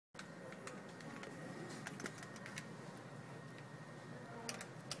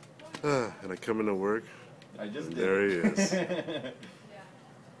And I come into work, I just did. there he is.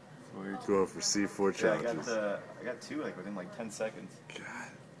 Weird. Going for C4 challenges. I got two within 10 seconds.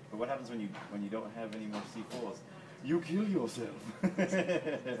 God. But what happens when you don't have any more C4s? You kill yourself.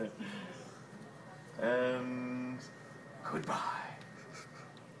 Goodbye.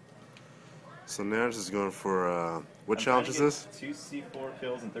 So Nance is going for what challenge is this? 2 C4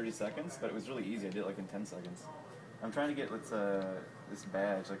 kills in 30 seconds, but it was really easy. I did it in 10 seconds. I'm trying to get this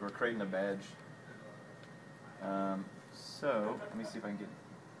badge. We're creating a badge. So let me see if I can get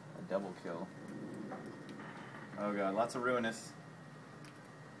a double kill. Oh god, lots of ruinous.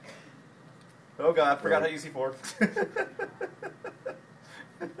 Oh god, I forgot how to use C4.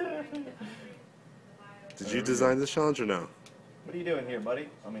 Did you design this challenge or no? What are you doing here, buddy?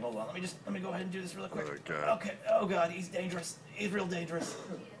 Hold on. Let me go ahead and do this really quick. Oh god. Okay. Oh god, he's dangerous. He's real dangerous.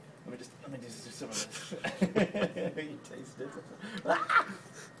 Let me just do some of this. You taste it.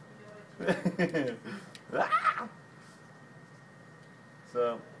 Ah!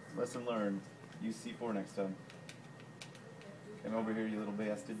 So, lesson learned. Use C4 next time. Come over here, you little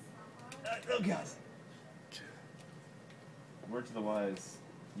bastard. Oh god. Word to the wise.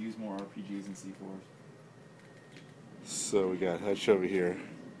 Use more RPGs and C4s. So we got Hutch over here.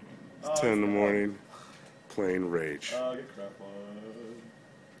 It's 10 in the morning, playing Rage. Oh, get crap on.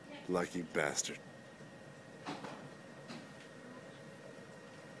 Lucky bastard.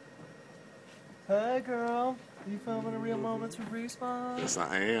 Hey girl, are you filming a Real Moments with Respawn? Yes,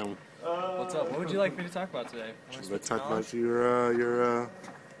 I am. What's up? What would you like me to talk about today? Let's talk about your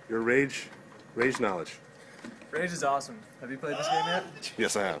Rage knowledge. Rage is awesome. Have you played this game yet?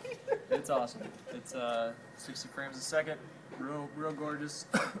 Yes, I have. It's awesome. It's 60 frames a second, real gorgeous.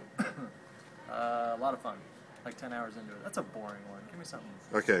 A lot of fun. 10 hours into it. That's a boring one. Give me something.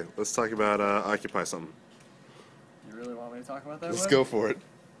 Okay, let's talk about Occupy something. You really want me to talk about that? Let's go for it.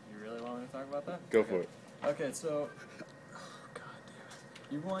 You really want me to talk about that? Go for it. Okay, so. Oh, God damn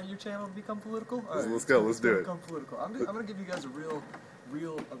it. You want your channel to become political? All right, let's go. Let's do it. Become political. I'm going to give you guys a real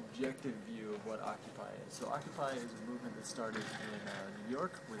objective view of what Occupy is. So Occupy is a movement that started in New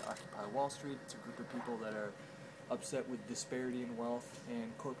York with Occupy Wall Street. It's a group of people that are upset with disparity in wealth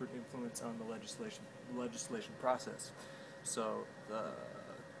and corporate influence on the legislation process. So the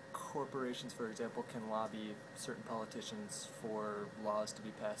corporations, for example, can lobby certain politicians for laws to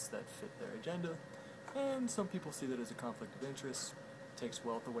be passed that fit their agenda, and some people see that as a conflict of interest, takes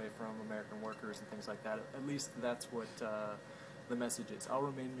wealth away from American workers and things like that. At least that's what the message is. I'll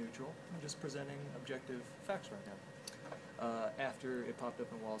remain neutral. I'm just presenting objective facts right now. After it popped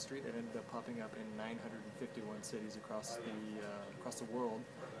up in Wall Street, it ended up popping up in 951 cities across the world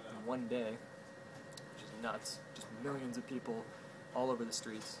in one day, which is nuts. Just millions of people all over the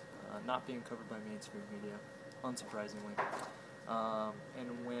streets, not being covered by mainstream media, unsurprisingly.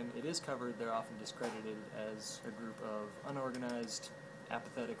 And when it is covered, they're often discredited as a group of unorganized,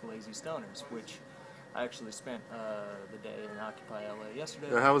 apathetic, lazy stoners, which I actually spent the day in Occupy LA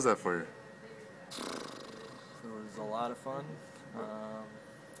yesterday. How was that for you? It was a lot of fun.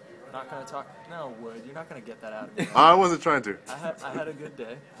 Not going to talk. No, Wood, you're not going to get that out of me. I wasn't trying to. I had a good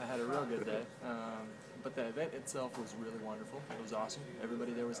day. I had a real good day. But the event itself was really wonderful. It was awesome.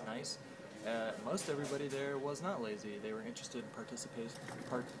 Everybody there was nice. Most everybody there was not lazy. They were interested in participating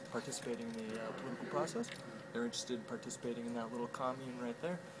in the political process. They were interested in participating in that little commune right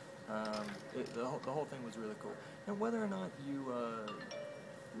there. The whole thing was really cool. And whether or not you...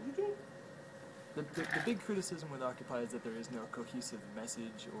 The big criticism with Occupy is that there is no cohesive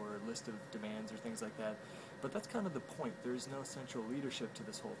message or list of demands or things like that. But that's kind of the point. There's no central leadership to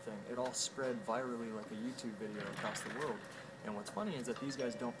this whole thing. It all spread virally like a YouTube video across the world. And what's funny is that these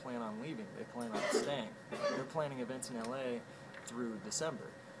guys don't plan on leaving. They plan on staying. They're planning events in LA through December.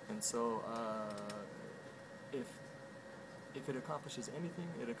 And so if it accomplishes anything,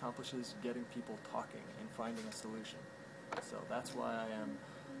 it accomplishes getting people talking and finding a solution. So that's why I am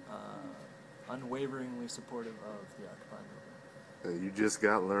unwaveringly supportive of the Occupy movement. You just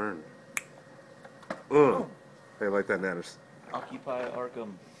got learned. Hey, like that, Nanners. Occupy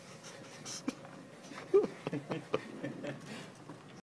Arkham.